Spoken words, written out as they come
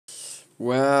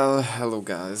Well, hello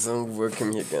guys, and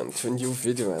welcome again to a new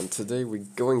video, and today we're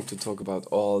going to talk about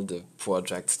all the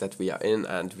projects that we are in,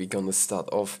 and we're gonna start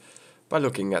off by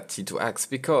looking at T2X,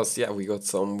 because yeah, we got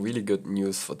some really good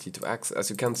news for T2X.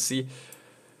 As you can see,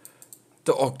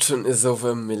 the auction is over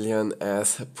 1 million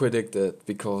as predicted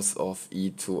because of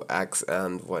E2X,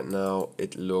 and right now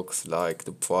it looks like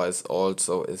the price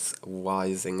also is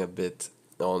rising a bit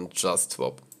on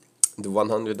JustSwap. The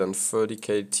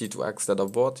 130k T2X that I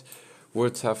bought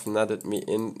would have netted me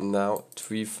in now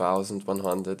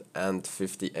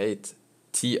 3,158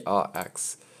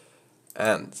 TRX.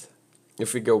 And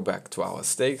if we go back to our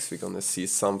stakes, we're gonna see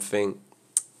something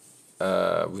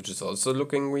which is also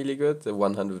looking really good. The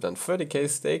 130k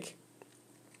stake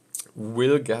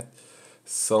will get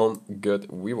some good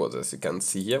rewards. As you can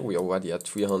see here, we are already at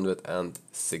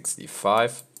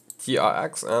 365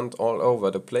 TRX and all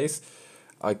over the place.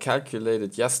 I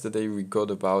calculated yesterday we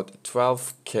got about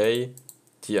 12k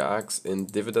TRX in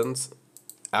dividends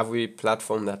every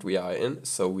platform that we are in,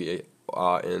 so we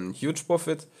are in huge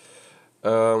profit.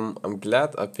 I'm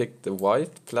glad I picked the right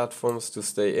platforms to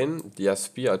stay in.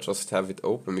 DSP, I just have it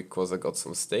open because I got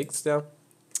some stakes there.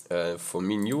 For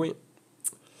me, NUI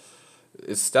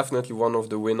is definitely one of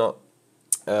the winner.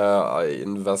 I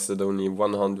invested only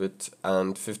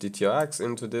 150 TRX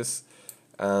into this,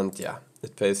 and yeah,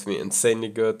 it pays me insanely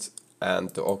good, and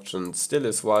the auction still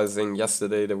is rising.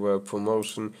 Yesterday there were a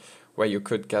promotion where you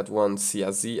could get one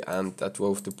CSE, and that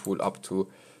drove the pool up to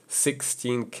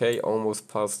 16k, almost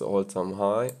past the all-time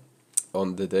high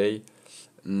on the day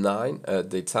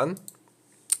 10.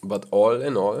 But all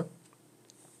in all,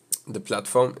 the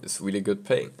platform is really good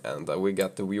paying, and I will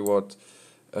get the reward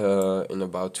in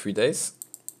about 3 days,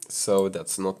 so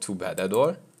that's not too bad at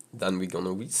all. Then we're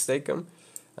gonna restake them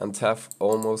and have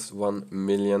almost 1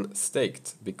 million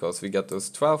staked, because we get those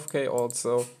 12k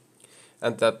also,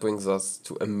 and that brings us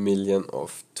to 1 million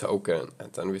of token,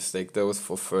 and then we stake those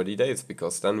for 30 days,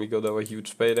 because then we got our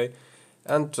huge payday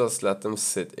and just let them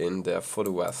sit in there for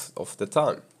the rest of the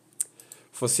time.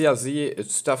 For CSE,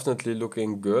 it's definitely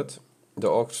looking good. The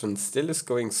auction still is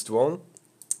going strong.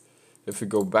 If we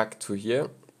go back to here,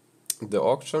 the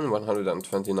auction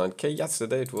 129k.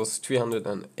 Yesterday it was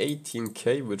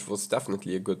 318k, which was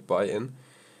definitely a good buy-in.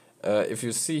 If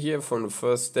you see here from the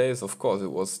first days, of course it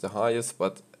was the highest,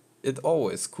 but it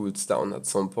always cools down at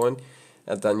some point,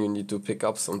 and then you need to pick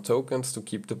up some tokens to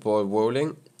keep the ball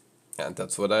rolling, and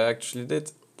that's what I actually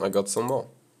did. I got some more.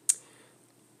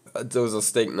 Those are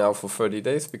staked now for 30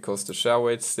 days because the share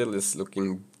rate still is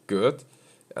looking good,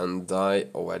 and I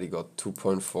already got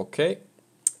 2.4k.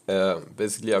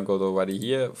 Basically I got already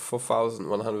here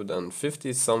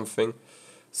 4,150 something,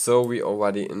 so we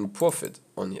already in profit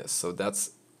on here, so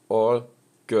that's all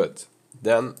good.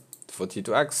 Then for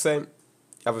T2X, same,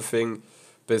 everything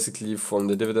basically from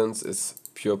the dividends is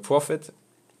pure profit.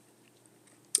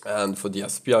 And for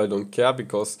DSP I don't care,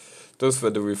 because those were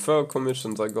the referral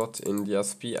commissions I got in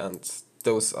DSP, and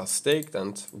those are staked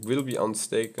and will be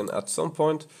unstaken at some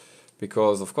point,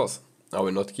 because of course I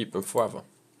will not keep them forever.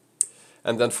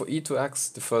 And then for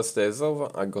E2X, the first day is over.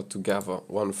 I got together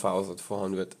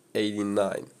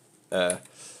 1,489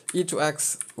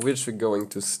 E2X, which we're going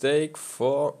to stake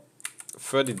for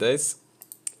 30 days.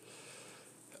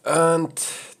 And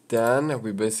then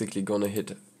we're basically gonna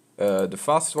hit the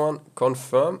first one,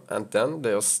 confirm, and then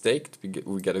they are staked.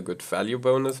 We get a good value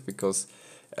bonus, because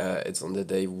it's on the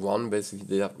day 1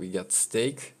 basically that we get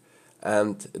stake,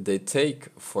 and they take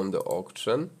from the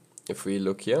auction. If we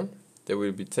look here, they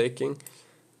will be taking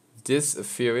this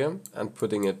Ethereum and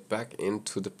putting it back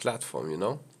into the platform, you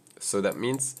know. So that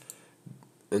means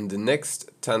in the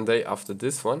next 10 days after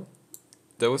this one,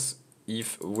 those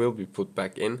ETH will be put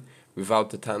back in without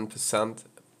the 10%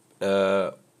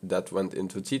 that went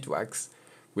into T2X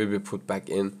will be put back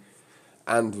in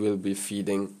and will be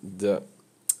feeding the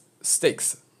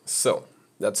stakes. So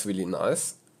that's really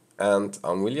nice, and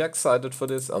I'm really excited for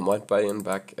this. I might buy in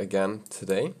back again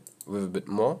today with a bit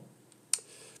more,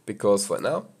 because right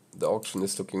now the auction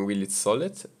is looking really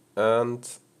solid. And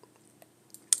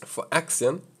for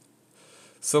Axion,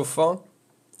 so far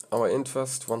our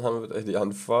interest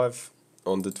 185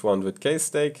 on the 200k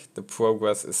stake. The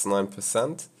progress is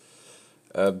 9%.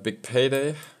 Big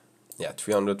payday, yeah,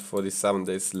 347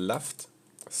 days left.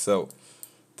 So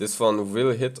this one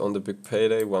will hit on the big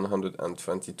payday,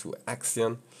 122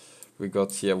 Axion. We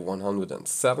got here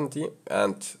 170,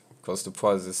 and because the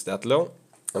price is that low,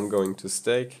 I'm going to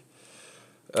stake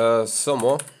some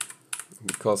more,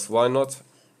 because why not?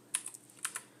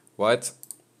 Right?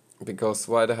 Because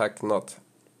why the heck not?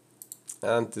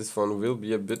 And this one will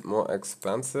be a bit more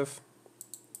expensive.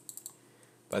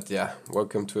 But yeah,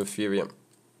 welcome to Ethereum.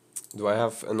 Do I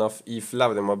have enough ETH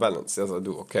left in my balance? Yes, I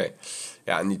do. Okay.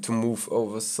 Yeah, I need to move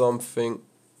over something,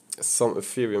 some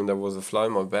Ethereum that was a fly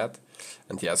in my bed.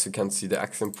 And yeah, as you can see, the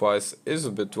action price is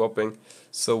a bit dropping.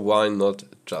 So why not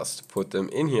just put them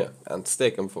in here and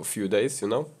stake them for a few days, you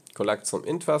know, collect some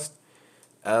interest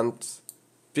and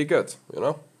be good, you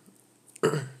know.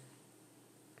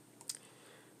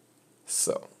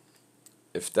 So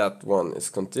if that one is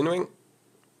continuing,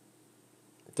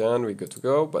 then we're good to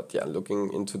go. But yeah,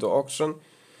 looking into the auction,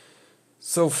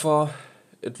 so far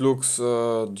it looks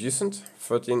decent.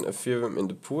 13 Ethereum in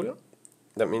the pool.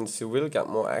 That means you will get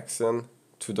more action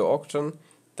to the auction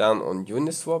than on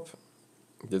Uniswap.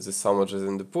 This is how much is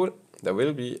in the pool. There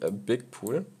will be a big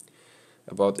pool,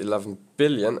 about 11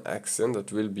 billion action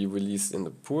that will be released in the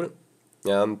pool.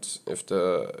 And if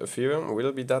the Ethereum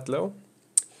will be that low,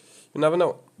 you never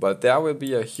know. But there will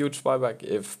be a huge buyback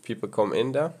if people come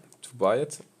in there to buy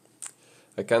it.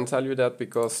 I can tell you that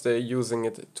because they're using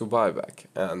it to buy back.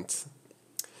 And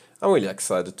I'm really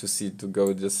excited to see to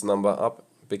go this number up,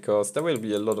 because there will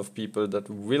be a lot of people that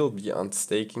will be on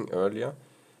staking earlier.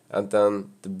 And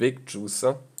then the big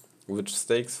juicer, which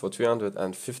stakes for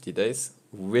 350 days,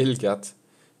 will get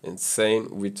insane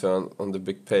return on the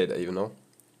big payday, you know.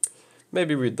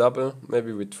 Maybe we double,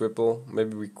 maybe we triple,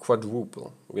 maybe we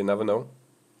quadruple. We never know.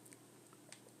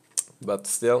 But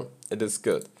still, it is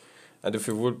good. And if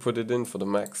we would put it in for the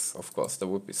max, of course, that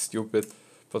would be stupid.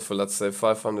 But for, let's say,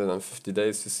 550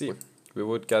 days, you see, we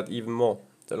would get even more.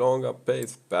 The longer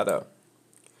pays better.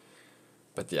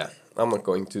 But yeah, I'm not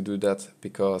going to do that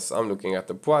because I'm looking at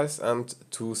the price and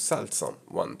to sell some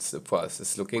once the price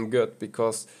is looking good.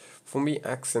 Because for me,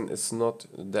 action is not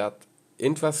that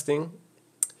interesting.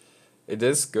 It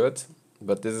is good,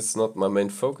 but this is not my main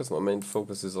focus. My main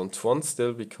focus is on Tron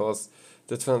still, because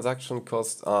the transaction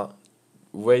costs are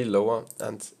way lower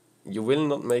and you will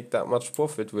not make that much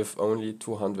profit with only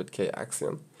 200k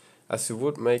action as you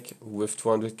would make with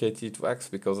 200k T2X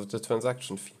because of the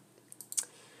transaction fee.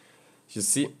 You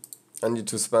see, I need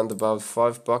to spend about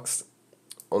 $5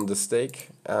 on the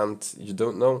stake, and you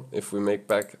don't know if we make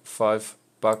back $5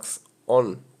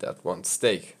 on that one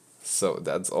stake. So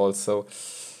that's also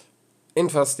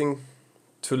interesting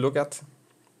to look at.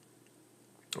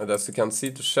 And as you can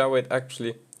see, the share rate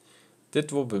actually did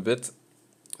drop a bit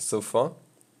so far.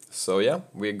 So yeah,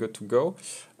 we're good to go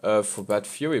for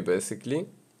betfury basically.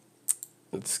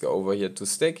 Let's go over here to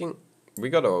staking. We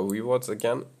got our rewards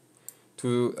again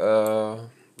to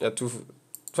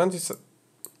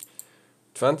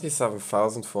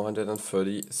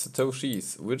 27,430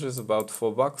 satoshis, which is about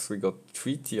 $4. We got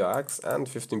 3 TRX and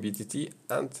 15 BTT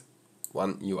and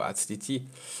 1 USDT.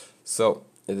 So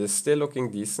it is still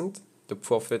looking decent. The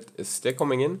profit is still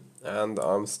coming in, and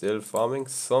I'm still farming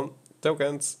some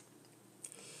tokens.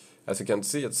 As you can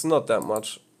see, it's not that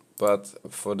much, but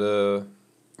for the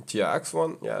TRX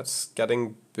one, yeah, it's getting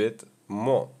a bit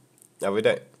more every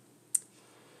day.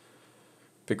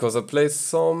 Because I play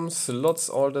some slots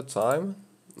all the time.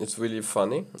 It's really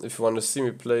funny. If you want to see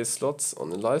me play slots on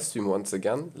the live stream once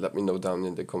again, let me know down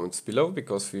in the comments below,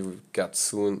 because we will get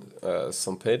soon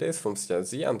some paydays from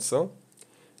CSE and so.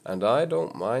 And I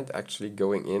don't mind actually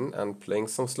going in and playing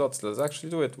some slots. Let's actually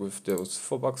do it with those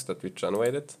 $4 that we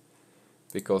generated,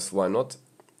 because why not?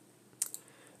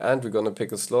 And we're gonna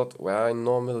pick a slot where I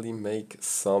normally make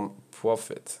some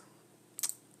profit.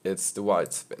 It's the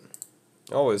wide spin.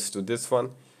 I always do this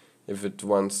one if it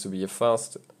wants to be a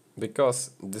fast, because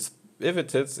this, if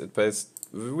it hits, it pays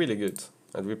really good.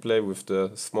 And we play with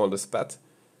the smallest bet,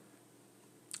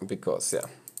 because yeah,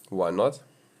 why not?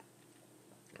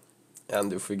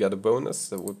 And if we get a bonus,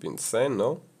 that would be insane,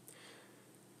 no?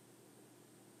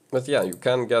 But yeah, you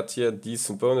can get here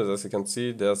decent bonus. As you can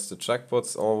see, there's the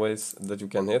jackpots always that you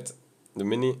can hit. The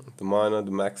mini, the minor,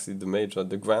 the maxi, the major,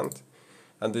 the grand.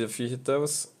 And if you hit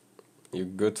those, you're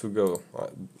good to go.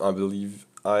 I believe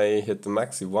I hit the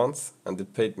maxi once and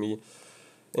it paid me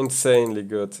insanely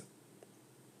good.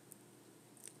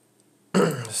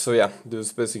 So yeah, this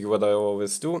is basically what I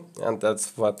always do, and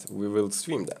that's what we will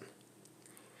stream then.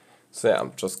 So yeah,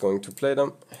 I'm just going to play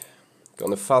them.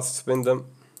 Gonna fast spin them.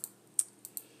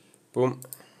 Boom.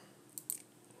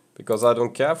 Because I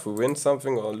don't care if we win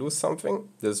something or lose something.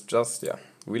 This just, yeah,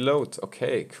 reload.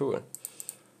 Okay, cool.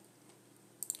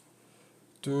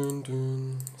 Dun,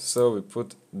 dun. So we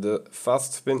put the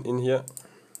fast spin in here,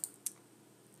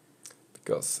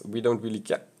 because we don't really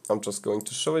care. I'm just going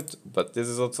to show it, but this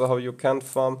is also how you can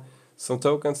farm some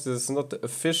tokens. This is not the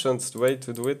efficient way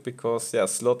to do it, because yeah,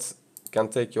 slots can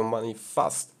take your money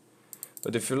fast.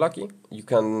 But if you're lucky, you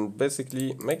can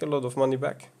basically make a lot of money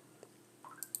back.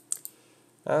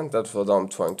 And that's what I'm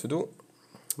trying to do.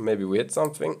 Maybe we hit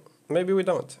something, maybe we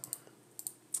don't.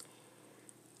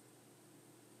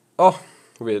 Oh,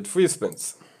 we hit 3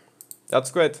 spins.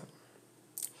 That's great.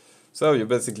 So you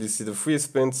basically see the 3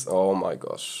 spins. Oh my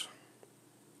gosh.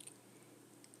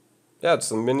 Yeah,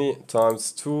 it's a mini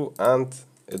times 2 and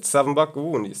it's 7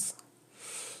 buckaroonies.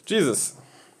 Jesus.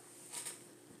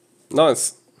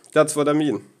 Nice. That's what I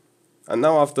mean. And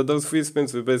now after those 3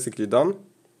 spins we're basically done.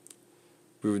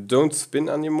 We don't spin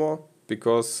anymore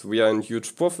because we are in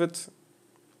huge profit.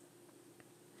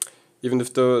 Even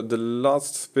if the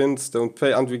last spins don't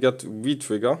pay, and we get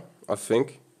re-trigger, I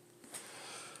think.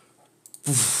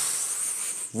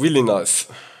 Really nice.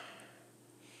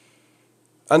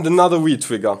 And another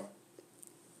re-trigger.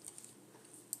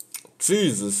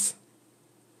 Jesus.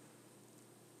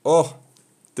 Oh,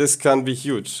 this can be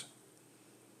huge.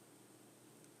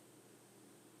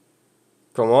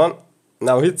 Come on,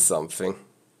 now hit something.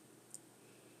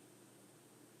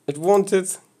 It won't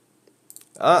hit.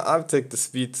 I'll take the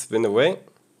speed spin away.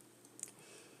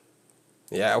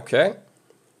 Yeah, okay.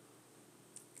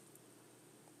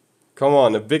 Come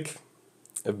on, a big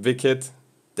hit.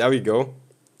 There we go.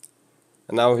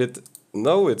 And now hit.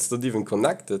 No, it's not even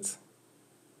connected.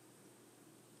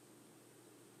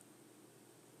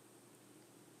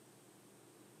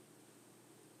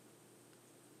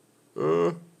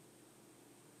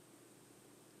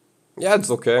 Yeah,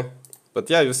 it's okay. But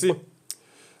yeah, you see,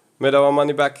 made our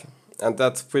money back, and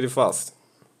that's pretty fast.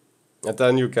 And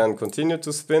then you can continue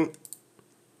to spin,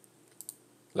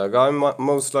 like I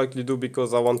most likely do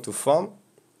because I want to farm.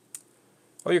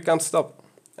 Or you can stop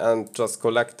and just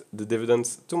collect the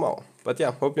dividends tomorrow. But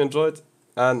yeah, hope you enjoyed,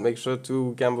 and make sure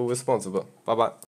to gamble responsible. Bye bye.